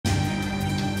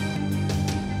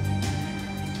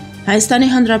Հայաստանի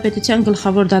Հանրապետության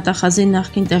գլխավոր դատախազի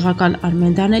նախկին տեղակալ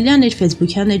Արմեն Դանիելյան իր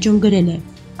Facebook-յան էջում գրել է.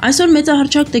 Այսօր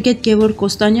մեծահռչակ տգետ գևորգ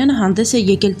կոստանյանը հանդես է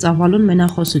եկել ծավալուն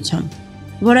մենախոսությամբ,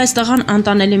 որ այս տղան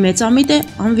անտանելի մեծամիտ է,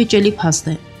 անվիճելի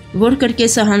փաստ է, որ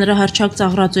կրկեսը հանրահռչակ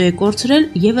ծաղրածու է կորցրել,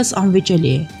 եւս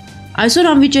անվիճելի է։ Այսօր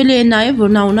անվիճելի է նաև,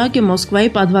 որ նա ունակ է Մոսկվայի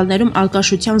պադվալներում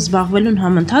ալկաշությամբ զբաղվելուն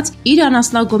համընթաց իր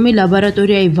անասնագոմի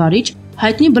լաբորատորիայի վարիչ,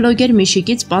 հայտնի բլոգեր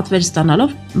Միշիկից պատվեր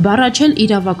ստանալով բառաչել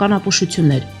իրավական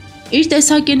ապուշություններ։ Իր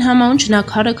տեսակին համաունչ նա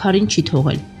քարը քարին չի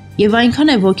թողել եւ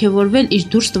այնքան է ոգևորվել իր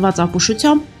դուրս տված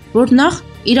ապուշությամբ, որ նախ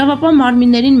իրավապահ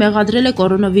մարմիններին մեղադրել է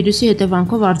կորոնավիրուսի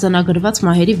հետևանքով արձանագրված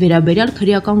մահերի վերաբերյալ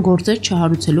քրեական գործեր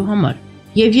չհարուցելու համար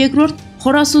եւ երկրորդ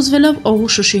խորասուզվելով օղու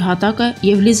շշի հատակը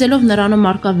եւ լիզելով նրանում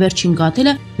արկա վերջին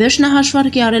գաթելը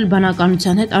վերջնահաշվարկ է արել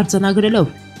բանականության հետ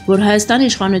արձանագրելով, որ Հայաստանի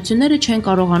իշխանությունները չեն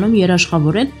կարողանում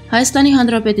երաշխավորել Հայաստանի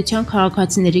Հանրապետության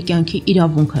քաղաքացիների կյանքի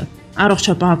իրավունքը,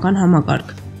 առողջապահական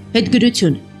համակարգ։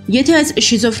 Հետգրություն. Եթե այս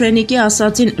շիզոֆրենիկի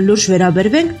ասածին լուրջ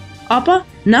վերաբերվենք, ապա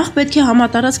նախ պետք է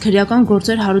համատարած քրեական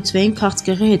գործեր հարուցվեին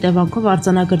քաղցկեղի հետևանքով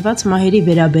արձանագրված մահերի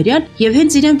վերաբերյալ եւ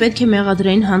հենց իրեն պետք է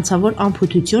մեղադրեին հանցավոր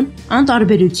անփութություն,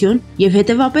 անտարբերություն եւ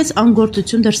հետեւապես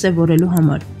անգործություն դրսեւորելու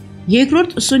համար։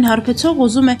 Երկրորդ սույն հարբեցող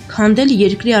ուզում է քանդել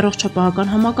երկրի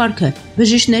առողջապահական համակարգը,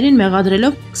 բժիշկներին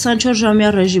մեղադրելով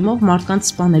 24-ժամյա ռեժիմով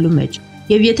մարդկանց սպանելու մեջ։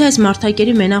 Եվ եթե այս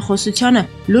մարդակերի մենախոսությանը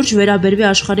լուրջ վերաբերվի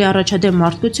աշխարհի առաջադեմ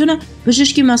մարդկությունը,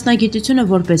 բժշկի մասնագիտությունը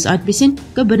որպես այդպիսին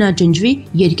կբնաջնջվի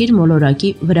երկիր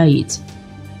մոլորակի վրայից։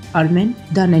 Արմեն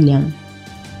Դանիելյան։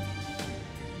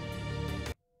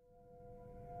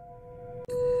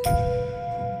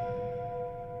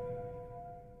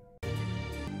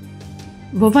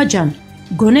 Վովա ջան,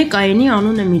 գոնե Կայենի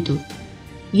անունը մի տուր։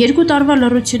 2 տարվա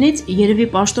լռությունից երևի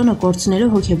պաշտոնը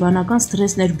կորցնելու հոգեբանական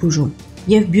սթրեսներ բուժում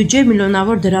եւ բյուջե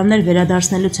միլիոնավոր դրամներ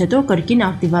վերադարձնելուց հետո կրկին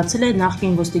ակտիվացել է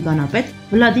նախկին ոստիկանապետ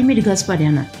Վլադիմիր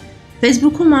Գասպարյանը։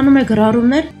 Facebook-ում անում է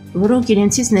գրառումներ, որոնք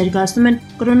իրենցից ներկայացնում են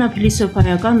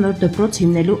կրոնափիլիսոփայական նոր դպրոց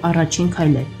հիմնելու առաջին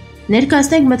քայլը։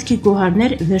 Ներկայացնենք մտքի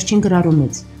գոհարներ վերջին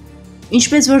գրառումից։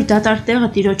 Ինչպես որ դատարկ տեղը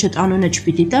տիրոջդ անունը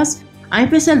չպիտի տաս,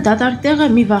 այնպես էլ դատարկ տեղը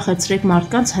մի վախեցրեք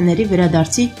մարդկանց հների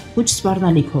վերադարձի հուչ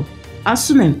սպառնալիքով։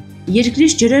 Ասում եմ,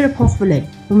 երկրից ջրերը փոխվել են,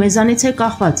 ու մեզանից է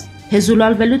կախված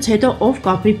հեզուլալվելուց հետո ով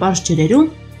կապրի պարզ ջրերում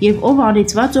եւ ով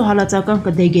անիծված ու հալածական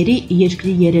կդեգերի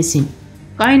երկրի երեսին։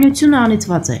 Կայունությունը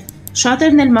անիծված է։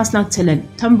 Շատերն էլ մասնակցել են,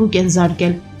 թմբուկ են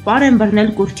զարկել, պար են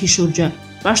բռնել կուրքի շուրջը,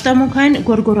 պաշտամունքային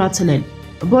գորգորացել են։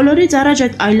 Բոլորից առաջ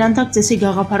այդ այլանդակ ծեսի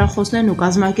գաղափարախոսներն ու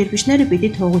կազմակերպիչները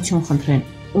պիտի թողություն խնդրեն,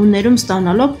 ու ներում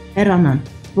ստանալով հեռանան,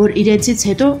 որ իրենցից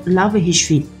հետո լավը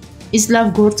հիշվի։ Իսկ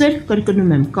լավ գործեր,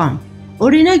 կրկնում եմ, կան։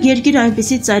 Օրինակ երկիր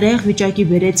այնպիսի ծայրահեղ վիճակի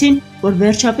բերեցին, որ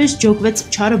վերջապես ջոկվեց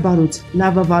չարը բարուց,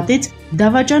 լավը վատից,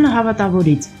 դավաճանը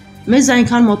հավատավորից։ Մեզ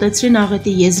այնքան մոտեցրին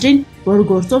աղետի եզրին, որ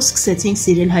գործով սկսեցինք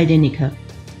սիրել հայրենիքը։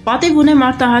 Պատիվ ունեմ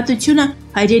արտահայտությունը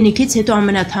հայրենիքից հետո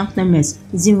ամենաթանկն է մեզ,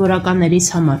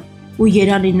 զինվորականներից համար, ու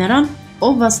երանի նրան,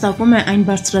 ով վաստակում է այն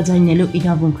բարձրաձայնելու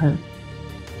իրավունքը։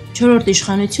 4-րդ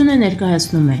իշխանությունը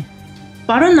ներկայացնում է.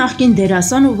 Պարոն նախկին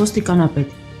դերասան ու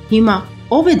ոստիկանապետ, հիմա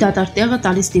ով է դատարկ տեղը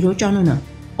տալիս տիրոջ անունը,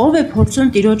 ով է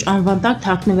փորձում տիրոջ անվան տակ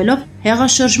թաքնվելով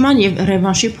հեղաշրջման եւ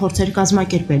ռևանշի փորձեր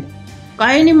կազմակերպել։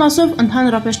 Կայենի մասով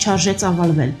ընդհանրապես չարժե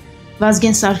ծավալվել։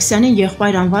 Վազգեն Սարգսյանի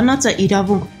եղբայր անվանածը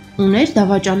իրավունք ուներ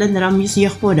դավաճանել նրա մյուս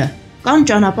եղբորը կամ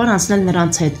ճանապարհ անցնել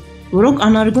նրանց հետ, որոնք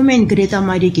անարգում էին Գրետա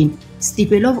Մայրիկին,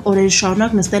 ստիպելով օրեր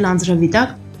շարունակ նստել անձրևի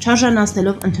տակ,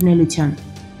 չարժանացնելով ընդունելության։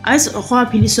 Այս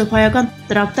խոհափիլիսոփայական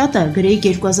տրակտատը գրեիք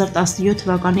 2017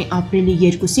 թվականի ապրիլի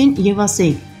 2-ին եւ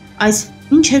ասեիք. այս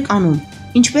ինչ եք անում,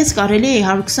 ինչպես կարելի է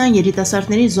 120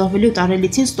 երիտասարդների զոհվելու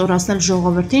տարելիցին ստորացնել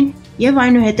ժողովրդին եւ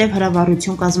այնուհետեւ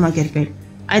հրավառություն կազմակերպել։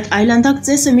 Այդ այլանդակ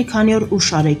ծեսը մի քանի օր ուշ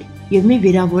արեք եւ մի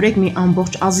վիրավորեք մի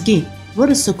ամբողջ ազգի,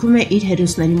 որը սգում է իր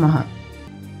հերոսների մահը։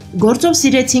 Գործով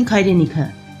սիրեցինք հայրենիքը։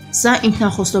 Սա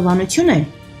ինքնախոստովանություն է,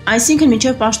 այսինքն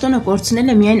մինչեւ պաշտոնը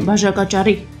կորցնելը միայն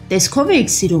բաժակաճառի տեսքով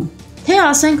էիք սիրում, թե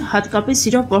ասենք հատկապես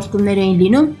սիրով պորտկումներ էին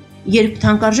լինում, երբ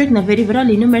թանկարժեք նվերի վրա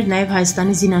լինում էր նաև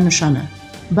Հայաստանի զինանշանը։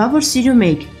 Բա որ սիրում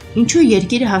էիք, ինչու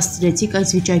երկիրը հասցրեցիք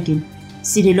այս վիճակին։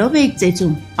 Սիրելով էիք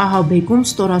ծեծում, ահաբեկում,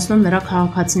 ստորացնում նրա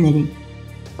քաղաքացիներին։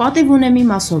 Պատիվ ունեմ իմ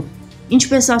մասով,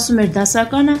 ինչպես ասում էր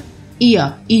դասականը, իա,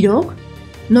 իրոք,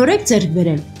 նոր եք ձեռք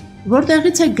բերել,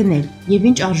 որտեղից եք գնել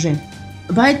եւ ինչ արժեն։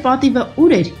 Բա այդ պատիվը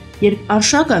ուր էր, երբ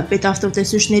արշակը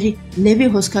պետավտոտեսուչների Լևի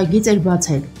հոսքագիծ էր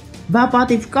բացել։ Բա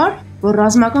պատիվ կար, որ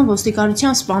ռազմական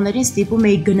ոստիկանության սպաներին ստիպում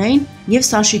էի գնային եւ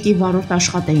Սաշիկի վարորդ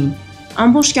աշխատեին։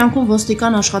 Ամբողջ կյանքում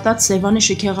ոստիկան աշխատած Սևանի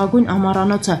շքեղագույն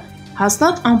ամառանոցը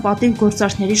հաստատ անպատիվ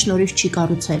գործարքների շնորհիվ չի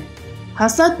կառուցել։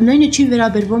 Հաստատ նույնը չի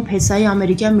վերաբերվում Փեսայի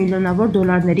ամերիկյան միլիոնավոր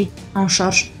դոլարների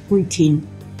անշարժ գույքին։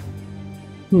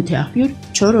 Նյութի աղբյուր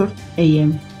 4-րդ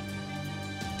AM։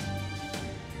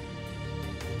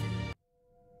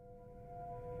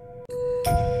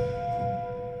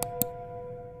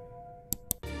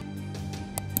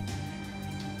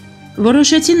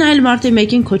 Որոշեցի նայել մարտի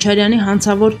 1-ին Քոչարյանի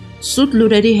հանցավոր սուտ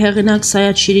լուրերի հեղինակ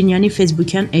Սայաթ Շիրինյանի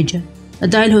Facebook-յան էջը։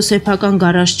 Դա էլ հոսեփական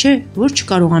գարաժ չէ, որ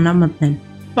չկարողանա մտնել։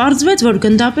 Պարզվեց, որ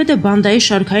գնդապետը բանդայի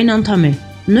շարքային անդամ է,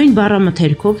 նույն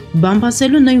բառամթերքով,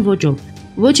 բամբասելու նույն ոճով,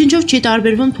 ոչինչով չի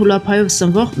տարբերվում թուլափայով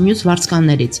սնվող մյուս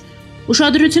վարձկաններից։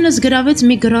 Ուշադրությունս գրավեց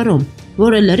մի գրառում,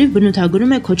 որը լրիվ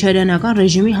բնութագրում է քոչարյանական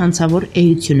ռեժիմի հանցավոր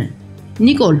էությունը։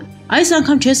 Նիկոլ, այս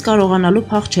անգամ չես կարողանալու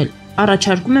փախչել։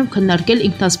 Առաջարկում եմ քննարկել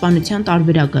ինքնասպանության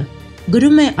տարբերակը։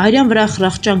 Գրում է արյան վրա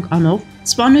խրախճանք անող,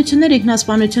 սպանություններ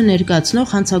ինքնասպանություն ներկայացնող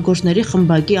հանցագործների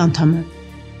խմբակի անդամը։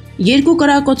 Երկու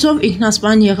կրակոցով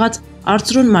ինքնասպան եղած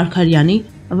Արծրուն Մարգարյանի,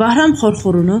 Վահրամ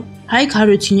Խորխորունու, Հայկ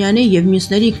Հարությունյանի եւ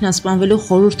մյուսների ինքնասպանվելու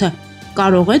խորհուրդը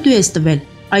կարող է դու ես տվել,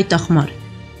 այդ ախմար։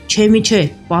 Չէ մի չէ,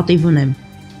 պատիվ ունեմ։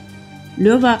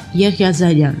 Լյովա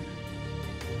Եղիազարյան։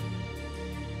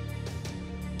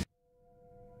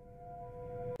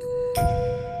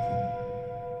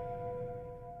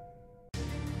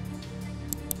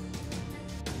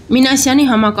 Մինասյանի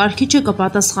համակարգիչը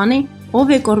կպատասխանի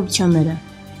ով է կոռուպցիոները։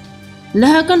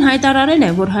 ԼՀԿ-ն հայտարարել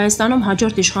է, որ Հայաստանում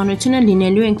հաջորդ իշխանությունը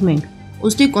լինելու ենք մենք,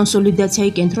 ուստի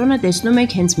կոնսոլիդացիայի կենտրոնը տեսնում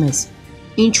ենք հենց մեզ։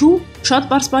 Ինչու՞։ Շատ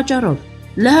պարզ պատճառով։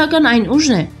 ԼՀԿ-ն այն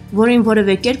ուժն է, որին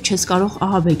որևէ կերպ չես կարող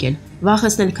ահաբեկել,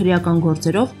 վախեցնել քրեական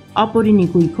գործերով, ապօրինի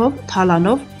գույքով,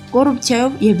 թալանով,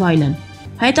 կոռուպցիայով եւ այլն։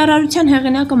 Հայտարարության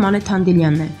հեղինակը Մանե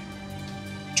Թանդիլյանն է։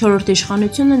 4-րդ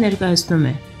իշխանությունը ներկայացնում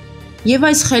է։ Եվ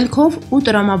այս խելքով ու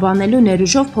տրամաբանելու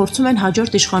ներուժով փորձում են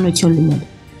հաջորդ իշխանություն լինել։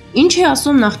 Ինչ է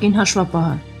ասում նախկին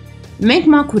հաշվապահը։ Մենք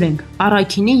մաքուր ենք,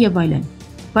 առաքինի եւ այլն,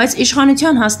 բայց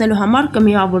իշխանության հասնելու համար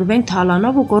կմիավորվենք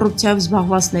թալանով ու կոռուպցիայով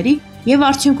զբաղվածների եւ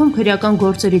արդյունքում քրեական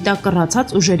գործերի տակ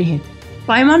կռացած ուժերի հետ։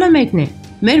 Պայմանը մեկն է.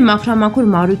 մեր մաքրամաքուր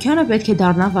Մարուքյանը պետք է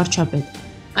դառնա վարչապետ։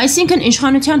 Այսինքն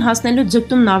իշխանության հասնելու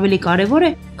ձգտումն ավելի կարեւոր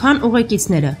է, քան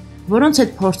ուղեկիցները, որոնց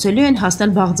հետ փորձելու են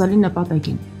հասնել բաղձալի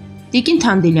նպատակին։ Տիկին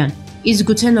Թանդիլյան, իսկ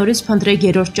գուցե նորից փնտրեք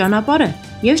երրորդ ճանապարհը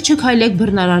եւ չքայլեք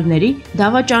բռնարարների,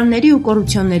 դավաճանների ու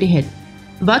կոռուպցիոնների հետ։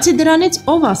 Բացի դրանից,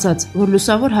 ով ասաց, որ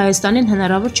լուսավոր Հայաստանին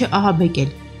հնարավոր չէ ահաբեկել։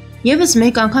 Եվս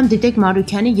մեկ անգամ դիտեք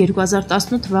Մարուքյանի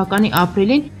 2018 թվականի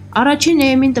ապրիլին առաջին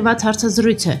EM-ին տված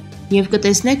հարցազրույցը եւ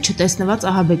կտեսնեք չտեսնված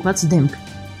ահաբեկված դեմք։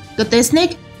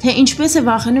 Կտեսնեք, թե ինչպես է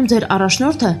վախենում ձեր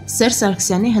առաջնորդը Սերժ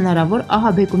Սարգսյանի հնարավոր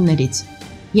ահաբեկումներից։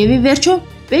 Եվ ի վերջո,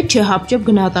 պետք չէ հապճեպ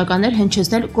գնահատականներ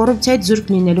հնչեցնել կոռուպցիայից զուրկ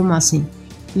լինելու մասին։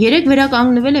 Երեկ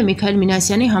վերականգնվել է Միքայել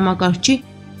Մինասյանի համակարգչի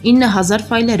 9000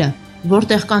 ֆայլերը,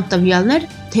 որտեղ կան տվյալներ,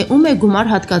 թե ում է գումար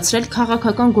հատկացրել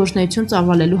քաղաքական գործունեություն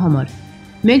ծավալելու համար։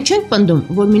 Մենք չենք պնդում,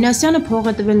 որ Մինասյանը փող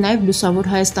է տվել նաև լուսավոր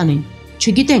Հայաստանին։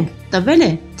 Չգիտենք, տվել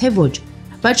է, թե ոչ։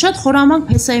 Բայց շատ խորամանկ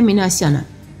փեսա է Մինասյանը։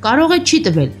 Կարող է չի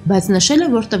տվել, բայց նշել է,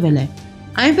 որ տվել է։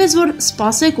 Այնպես որ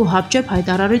սպասեք ու հապճեպ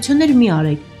հայտարարություններ մի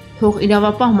արեք։ Թող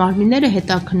իրավապահ մարմինները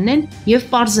հետաքննեն եւ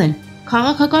պարզեն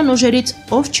քաղաքական ուժերից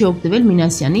ով չի օգտվել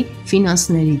Մինասյանի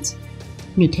ֆինանսներից։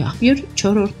 Նյութի աղբյուր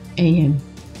 4-րդ AM։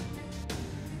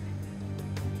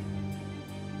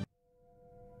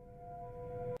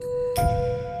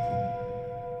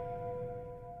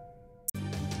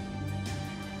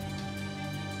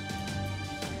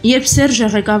 Երբ Սերժը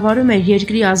ղեկավարում էր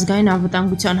երկրի ազգային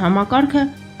անվտանգության համակարգը,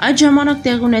 այդ ժամանակ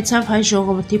տեղ ունեցավ հայ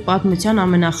ժողովրդի պատմության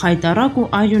ամենախայտառակ ու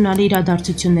արյունալի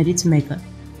իրադարձություններից մեկը։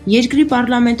 Երկրի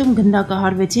պարլամենտում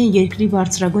գնդակահարվեցին երկրի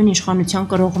բարձրագույն իշխանության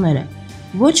կրողները։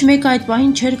 Ոչ մեկը այդ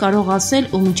պահին չէր կարող ասել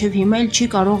ու մինչև հիմա էլ չի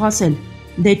կարող ասել,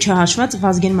 դե չհաշված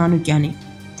Վազգեն Մանուկյանի,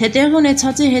 թե տեղ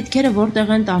ունեցածի հետքերը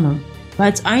որտեղ են տանում,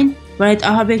 բայց այն, որ այդ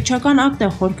ահաբեկչական ակտը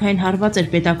խորքային հարված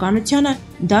էր պետականությանը,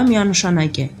 դա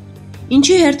միանշանակ է։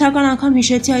 Ինչի հերթական անգամ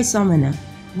հիշեցի այս ամենը,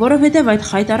 որովհետև այդ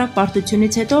խայտառակ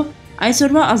պարտությունից հետո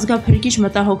այսօրվա ազգափրկիչ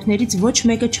մտահոգներից ոչ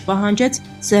մեկը չպահանջեց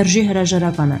Սերժի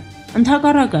հրաժարականը։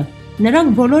 Ընդհակառակը,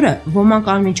 նրանք բոլորը, ոմանք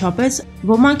անմիջապես,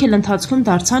 ոմանք էլ ընթացքում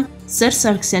դարձան Սերժ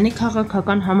Սարգսյանի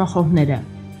քաղաքական համախոհները։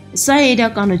 Սա է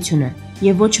իրականությունը,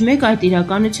 եւ ոչ մեկ այդ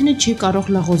իրականությունը չի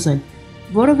կարող լղոզել,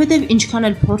 որովհետև ինչքան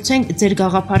էլ փորձենք ձեր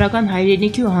գաղափարական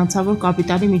հայրենիքի ու հանցավոր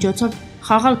կապիտալի միջոցով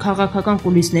խաղալ քաղաքական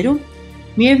կուլիսներում,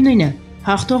 միևնույն է,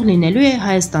 հաղթող լինելու է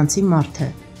հայաստանցի մարդը։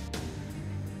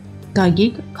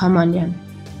 Գագիկ Քամալյան։